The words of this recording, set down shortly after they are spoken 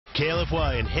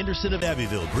KLFY and Henderson of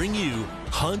Abbeville bring you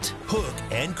Hunt, Hook,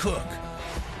 and Cook.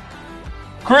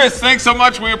 Chris, thanks so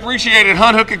much. We appreciate it.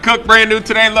 Hunt, Hook, and Cook, brand new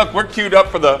today. Look, we're queued up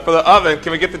for the oven.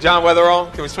 Can we get the John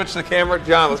Weatherall? Can we switch the camera?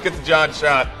 John, let's get the John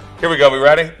shot. Here we go. We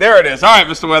ready? There it is. All right,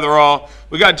 Mr. Weatherall.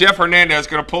 We got Jeff Hernandez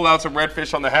going to pull out some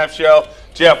redfish on the half shell.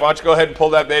 Jeff, why don't you go ahead and pull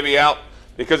that baby out?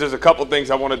 Because there's a couple things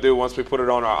I want to do once we put it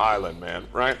on our island, man.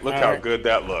 Right? Look how good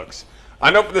that looks. I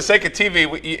know for the sake of TV,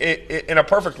 in a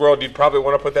perfect world, you'd probably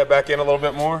want to put that back in a little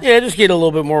bit more. Yeah, just get a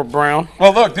little bit more brown.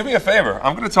 Well, look, do me a favor.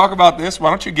 I'm going to talk about this. Why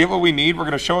don't you get what we need? We're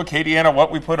going to show Acadiana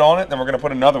what we put on it, then we're going to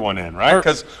put another one in, right?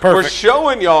 Because we're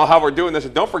showing y'all how we're doing this.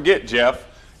 And don't forget, Jeff,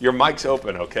 your mic's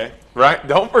open, okay? Right?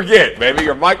 Don't forget, baby.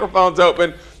 Your microphone's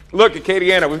open. Look,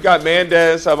 Acadiana, we've got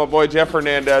Mendez, my boy Jeff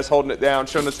Hernandez, holding it down,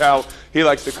 showing us how he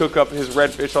likes to cook up his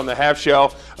redfish on the half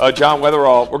shell. John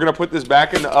Weatherall, we're going to put this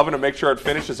back in the oven to make sure it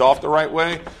finishes off the right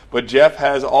way. But Jeff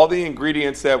has all the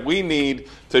ingredients that we need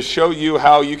to show you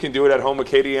how you can do it at home,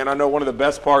 Acadiana. I know one of the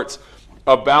best parts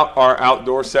about our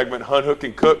outdoor segment, Hunt, Hook,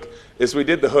 and Cook, is we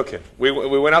did the hooking. We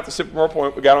went out to Sycamore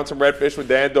Point. We got on some redfish with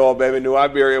Dan Dole, baby, New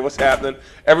Iberia. What's happening?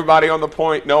 Everybody on the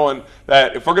point knowing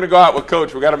that if we're going to go out with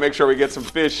Coach, we got to make sure we get some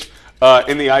fish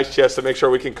in the ice chest to make sure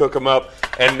we can cook them up.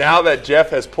 And now that Jeff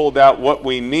has pulled out what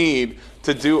we need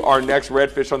to do our next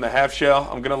redfish on the half shell,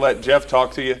 I'm going to let Jeff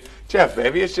talk to you. Jeff,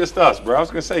 baby, it's just us, bro. I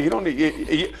was going to say, you don't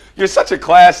need, you're such a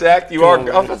class act. You are. I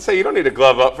was going to say, you don't need to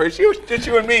glove up for it. Just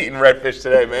you and me eating redfish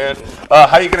today, man. How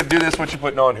are you going to do this? What you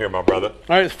putting on here, my brother?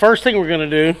 All right, the first thing we're going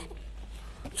to do,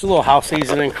 it's a little house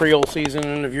seasoning, Creole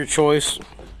seasoning of your choice,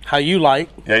 how you like.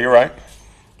 Yeah, you're right.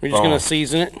 We're just going to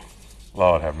season it.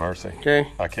 Lord have mercy.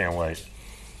 Okay. I can't wait.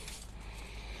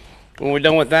 When we're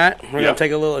done with that, we're going to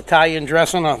take a little Italian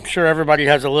dressing. I'm sure everybody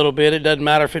has a little bit. It doesn't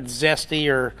matter if it's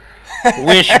zesty or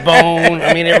wishbone.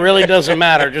 I mean, it really doesn't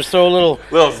matter. Just throw a little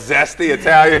zesty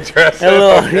Italian dressing. A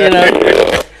little, you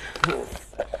know.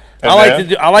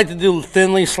 I like to do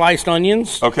thinly sliced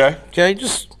onions. Okay. Okay.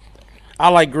 Just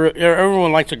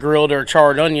everyone likes to grill their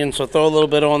charred onions, so throw a little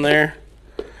bit on there.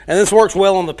 And this works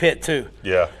well on the pit too.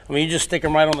 Yeah. I mean, you just stick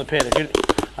them right on the pit.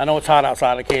 I know it's hot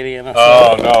outside of Acadiana.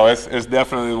 Oh, no, it's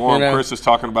definitely warm. You know, Chris is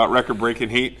talking about record-breaking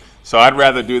heat, so I'd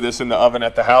rather do this in the oven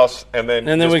at the house and then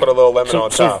just put a little lemon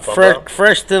on top.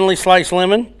 Fresh, thinly sliced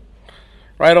lemon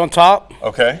right on top.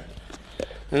 Okay.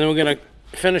 And then we're going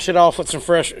to finish it off with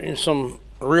some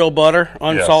real butter,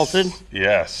 unsalted.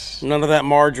 Yes. None of that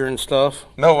margarine stuff.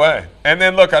 No way. And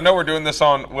then, look, I know we're doing this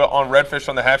on redfish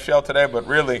on the half shell today, but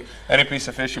really, any piece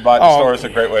of fish you buy at the store is a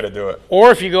great way to do it. Or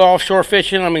if you go offshore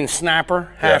fishing, I mean,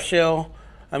 snapper, half shell.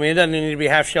 I mean, it doesn't need to be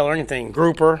half shell or anything.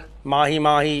 Grouper,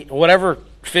 mahi, whatever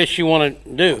fish you want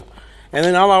to do. And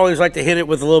then I'll always like to hit it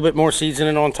with a little bit more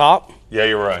seasoning on top. Yeah,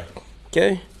 you're right.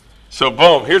 Okay. So,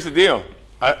 boom, here's the deal.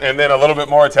 And then a little bit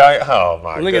more Italian. Oh,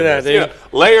 my goodness. Look at that, dude. Yeah,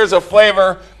 layers of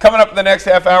flavor. Coming up in the next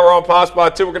half hour on Pop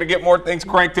Spot 2, we're going to get more things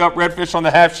cranked up. Redfish on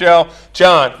the half shell.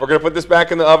 John, we're going to put this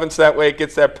back in the oven so that way it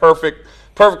gets that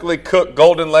perfectly cooked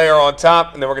golden layer on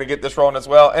top. And then we're going to get this rolling as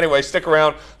well. Anyway, stick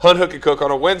around. Hunt, Hook, and Cook on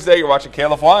a Wednesday. You're watching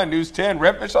KLFY News 10,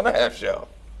 Redfish on the half shell.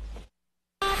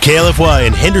 KLFY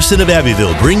and Henderson of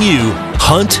Abbeville bring you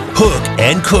Hunt, Hook,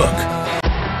 and Cook.